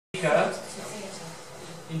pick a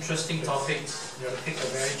interesting topic. You have to pick a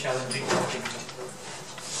very challenging topic.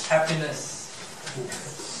 Happiness.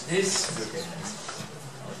 This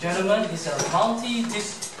gentleman is a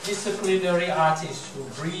multidisciplinary artist who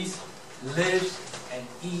breathes, lives, and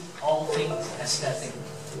eats all things aesthetic.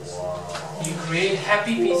 He creates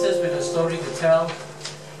happy pieces with a story to tell,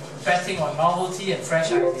 betting on novelty and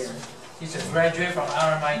fresh ideas. He's a graduate from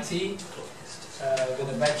RMIT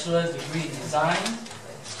with a bachelor's degree in design.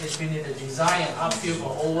 He's been in the design and art field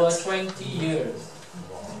for over 20 years.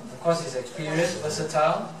 Of course, he's experienced,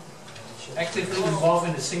 versatile, actively involved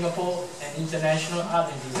in the Singapore and international art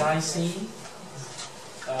and design scene.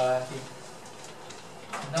 A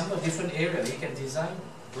number of different areas. He can design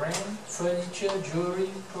brand, furniture, jewelry,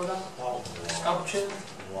 product, sculpture.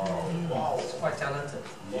 Wow. He's quite talented.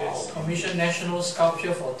 Yes. Commissioned National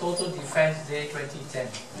Sculpture for Total Defense Day 2010.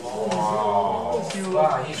 Wow.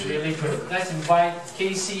 Wow, he's really good. Let's invite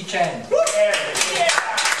Chen.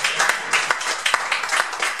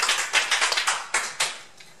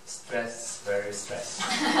 Stress, very stressed.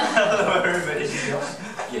 Hello everybody.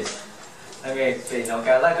 Yes. Okay,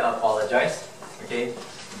 I'd like to apologize. Okay,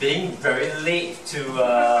 being very late to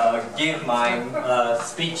give my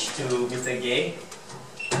speech to Mr. Gay.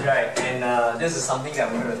 Right, and this is something that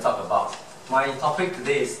I'm going to talk about. My topic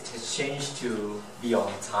today is changed to be on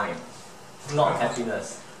time, not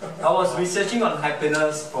happiness. I was researching on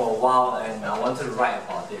happiness for a while and I wanted to write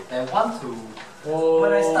about it. And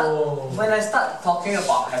when I start talking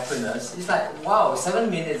about happiness, it's like, wow, 7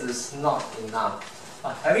 minutes is not enough.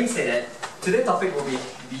 But having said that, today's topic will be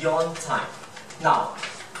beyond time. Now,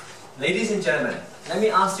 ladies and gentlemen, let me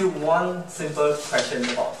ask you one simple question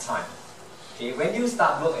about time. Okay, when you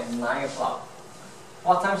start work at 9 o'clock,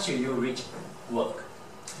 what time should you reach work?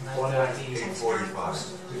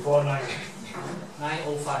 9:45. Before 9.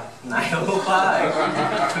 9:05.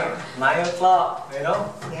 9:05. 9 o'clock, you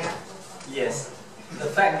know? Yeah. Yes. The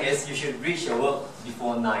fact is, you should reach your work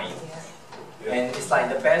before 9. Yeah. And it's like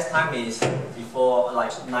the best time is before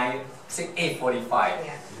like 8:45.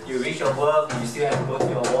 Yeah. You reach your work, you still have to go to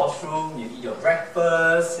your washroom, you eat your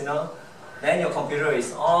breakfast, you know. Then your computer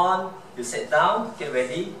is on, you sit down, get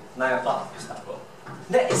ready, 9 o'clock, you start work.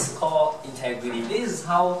 That is called integrity. This is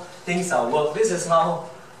how things are work. This is how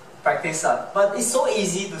practice are. But it's so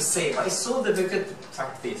easy to say, but it's so difficult to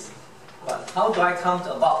practice. But how do I come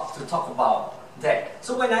to talk about that?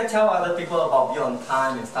 So when I tell other people about be on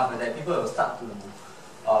time and stuff like that, people will start to,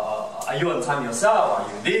 are you on time yourself? Are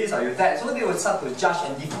you this? Are you that? So they will start to judge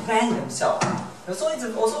and defend themselves. And so it's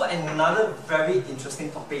also another very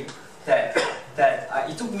interesting topic that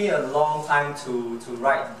it took me a long time to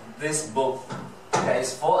write this book that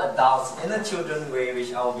is for adults in a children's way,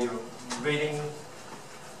 which I will be reading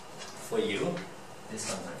for you. This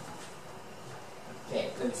one, right?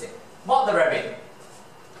 Okay, let me see. Bob the Rabbit.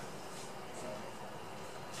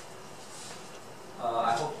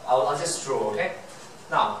 I hope I'll just draw, okay?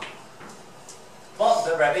 Now, Bob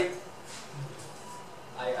the Rabbit.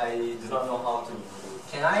 I do not know how to.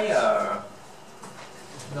 Can I?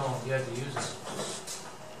 No, you have to use it.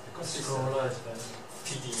 Because scroller is better.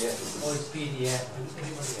 PDF. Oh, it's PDF.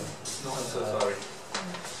 No, I'm so sorry.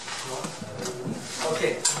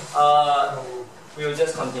 Okay. We will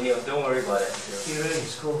just continue. Don't worry about it. Here you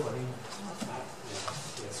scroll for him.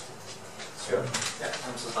 Sure. Yeah,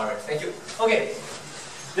 I'm so sorry. Thank you. Okay.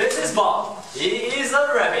 This is Bob. He is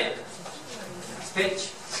a rabbit. Next page.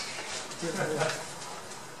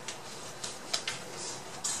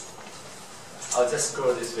 I'll just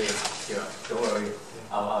scroll this way. Here. Don't worry.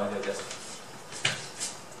 I'll just.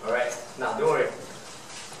 Alright. Now, don't worry.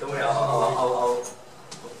 Don't worry.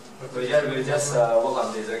 We'll just work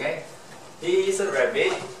on this, okay? He is a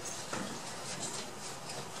rabbit.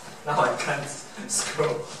 Now I can't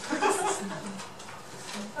scroll.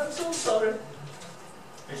 I'm so sorry.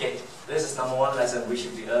 Okay, this is number 1 lesson. We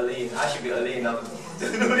should be early. I should be early enough to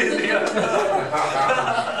do this here.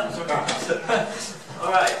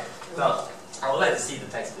 Alright, now I would like to see the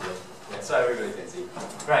text below. Yeah, so everybody can see.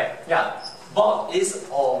 Right, yeah. Bob is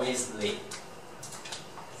always late.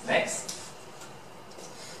 Next.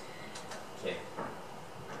 Okay.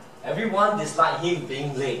 Everyone dislikes him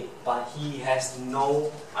being late, but he has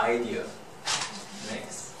no idea.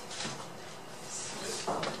 Next.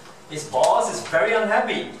 His boss is very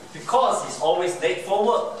unhappy because he's always late for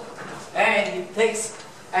work, and his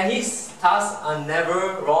tasks are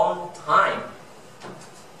never on time.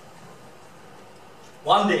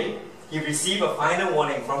 One day, he received a final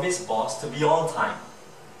warning from his boss to be on time.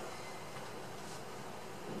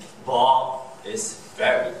 Bob is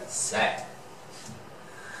very sad.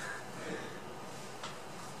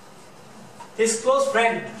 his close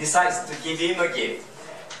friend decides to give him a gift.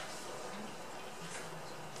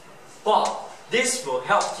 Bob, this will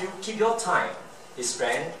help you keep your time. His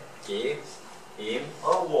friend gave him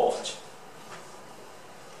a watch.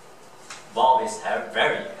 Bob is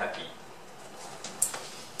very happy.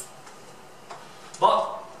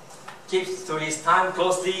 Bob keeps to his time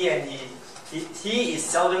closely, and he is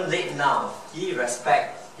seldom late now. He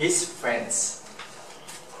respects his friends.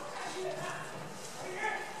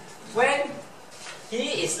 When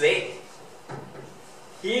he is late,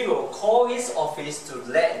 he will call his office to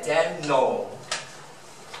let them know.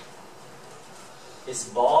 His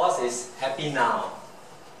boss is happy now.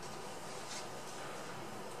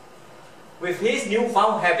 With his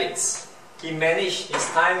newfound habits, he managed his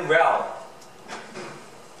time well.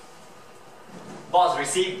 Boss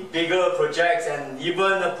received bigger projects and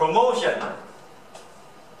even a promotion.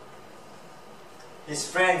 His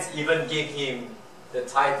friends even gave him the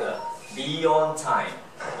title, Be on Time,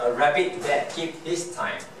 a rabbit that keeps his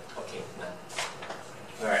time. Okay,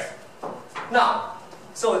 alright. Now,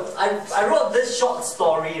 so I wrote this short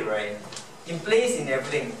story, right, in place in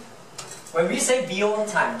everything. When we say be on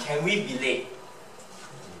time, can we be late?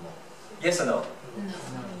 Yes or no? No.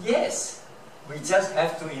 Yes. We just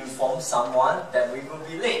have to inform someone that we will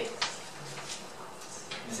be late.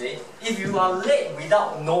 You see? If you are late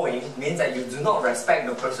without knowing, means that you do not respect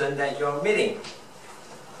the person that you are meeting,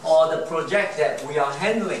 or the project that we are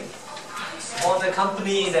handling, or the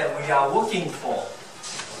company that we are working for.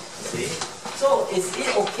 You see? So it's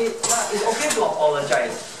okay to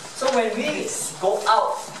apologize. So when we go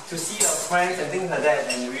out to see our friends and things like that,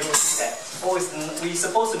 and we will see that, oh, we're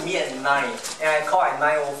supposed to meet at 9, and I call at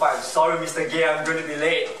 9:05. Sorry, Mr. Gay, I'm going to be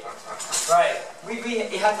late. Right?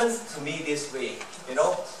 It happens to me this way, you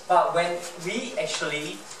know. But when we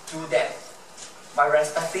actually do that by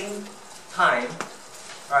respecting time,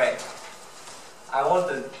 right? I want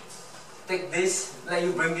to take this, let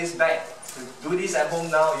you bring this back. You do this at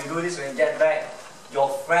home now. You do this when you get back.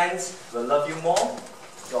 Your friends will love you more.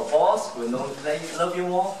 Your boss will love you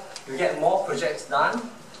more. You get more projects done,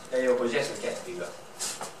 then your projects will get bigger.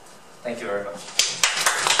 Thank you very much.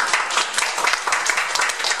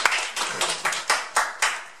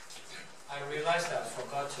 I realized that I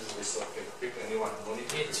forgot to It's okay. Pick anyone. No need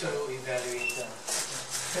to hit two evaluator.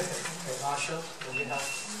 Okay, Marshall, will you help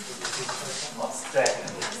with this person? What's that?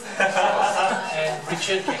 And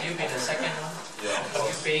Richard, can you be the second one? Yeah. Are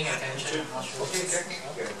you paying attention, Marshall? Okay.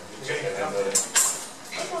 You can handle it.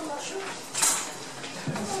 Thank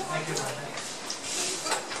you, brother.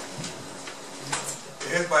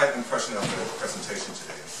 Here's my impression of the presentation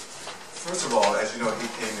today. First of all, as you know, he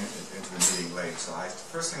came into the meeting late, so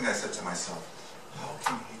first thing I said to myself, how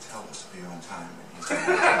can he tell us to be on time when he's on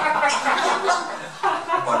time?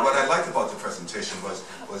 But what I liked about the presentation was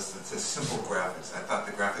the simple graphics. I thought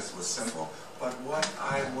the graphics was simple, but what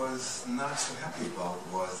I was not so happy about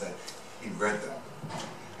was that he read them.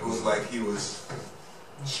 It was like he was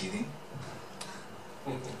cheating.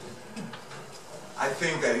 I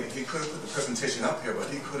think that he could have put the presentation up here, but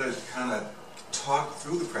he could have kind of talked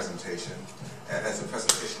through the presentation as the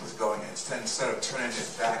presentation was going, instead of turning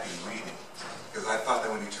his back and reading. Because I thought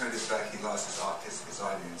that when he turned his back, he lost his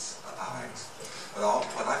audience eyes. But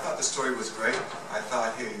I thought the story was great. I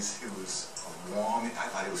thought he was warm. I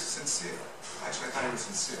thought he was sincere. Actually, I thought he was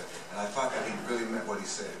sincere. And I thought that he really meant what he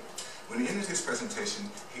said. When he ended his presentation,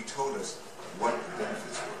 he told us what the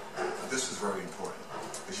benefits were. This was very important.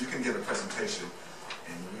 Because you can give a presentation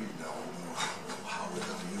and we don't know how we're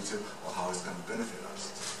going to use it or how it's going to benefit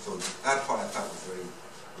us. So that part I thought was very,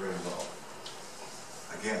 very well.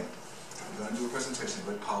 Again, you're going to do a presentation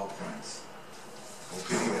with PowerPoints or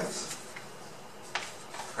PDFs.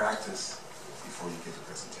 Practice before you give the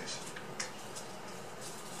presentation.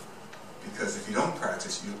 Because if you don't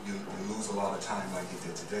practice, you lose a lot of time like you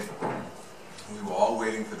did today. We were all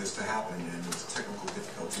waiting for this to happen, and there was technical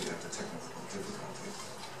difficulty after technical difficulty.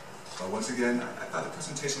 But once again, I thought the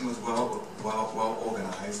presentation was well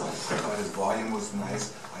organized. I thought his volume was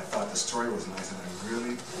nice. I thought the story was nice, and I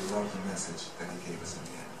really loved the message that he gave us in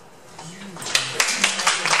the end.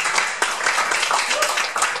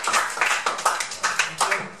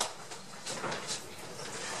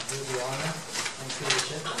 Do the honor. Thank you,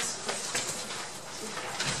 Richard.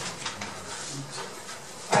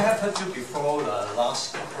 I have heard you before the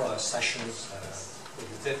last couple of sessions when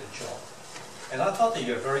you did the job. And I thought that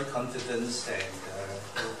you're very confident and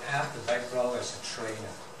you have the background as a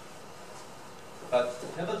trainer. But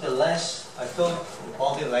nevertheless, I thought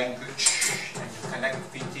body language and your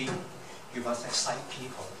connectivity, you must excite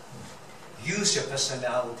people. Use your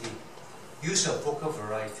personality. Use your vocal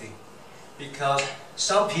variety. because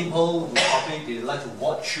some people will probably they like to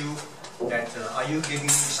watch you that are you giving me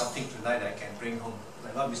something tonight I can bring home?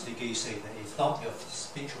 Like what Mr. Gay said, that if not, your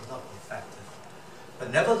speech will not be effective.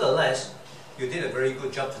 But nevertheless, you did a very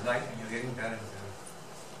good job tonight and you're getting better and better.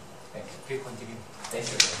 Thank you. Okay, continue. Thank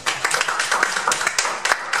you.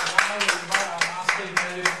 Now we invite our master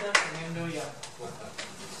evaluator, Fernando Yang.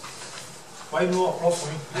 Why no applause for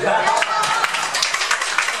me?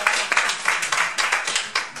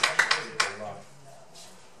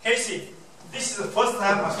 Casey, this is the first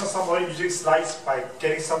time I saw somebody using slides by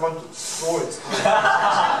getting someone to scroll and scroll.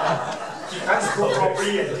 He can't scroll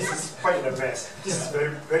properly and this is quite a mess. This is very,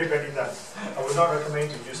 very badly done. I would not recommend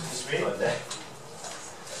to use this way.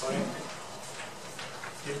 Sorry.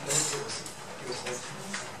 Give a seat.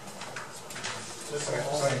 Sorry.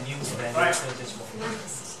 Right.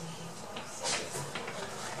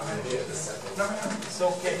 No, it's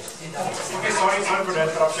okay. Okay, sorry for the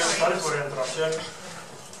interruption. Sorry for the interruption.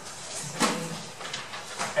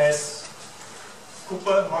 As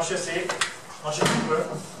Marshall said, Marshall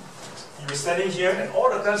Cooper, you were standing here and all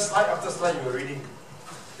the time, slide after slide, you were reading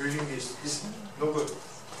this. It's no good.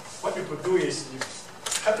 What you could do is you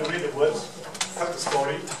have to read the words, have the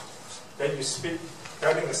story, then you speak,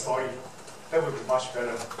 telling the story. That would be much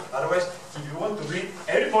better. Otherwise, if you want to read,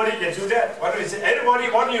 everybody can do that. Why don't you say, everybody,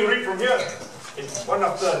 why don't you read from here? It's one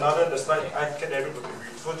after another, the slide, I can everybody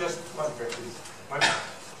read. So just one practice.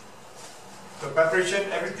 The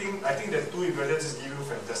preparation, everything, I think the two evaluators give you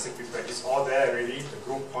fantastic feedback. It's all there already, the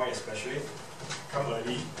group point especially. Come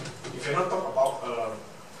early. If you're not talking about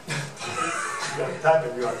you are time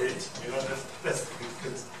and you are late, you know, that's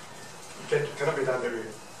it cannot be done that way.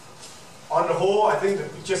 On the whole, I think the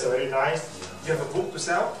pictures are very nice. You have a book to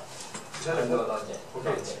sell? Is that a book? No, not yet.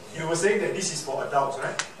 Okay. You were saying that this is for adults,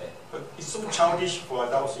 right? Yeah. But it's so childish for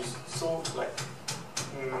adults. It's so like.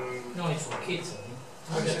 No, it's for kids.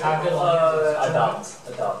 Okay. The target audience is Adults.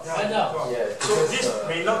 Adults. Yeah. So this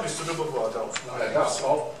may not be suitable for adults. That's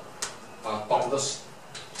all. Topless.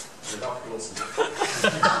 Without clothes.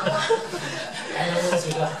 Animals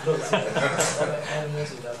without clothes.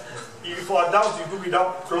 Animals without clothes. If for adults you do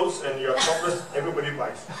without clothes and you are topless, everybody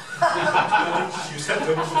buys. You sell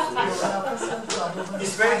 20 books today.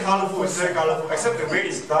 It's very colorful. It's very colorful. Except the way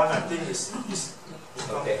it's done, I think it's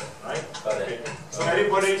Okay. right. Got it. Okay. So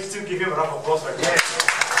everybody still give him a round of applause like that.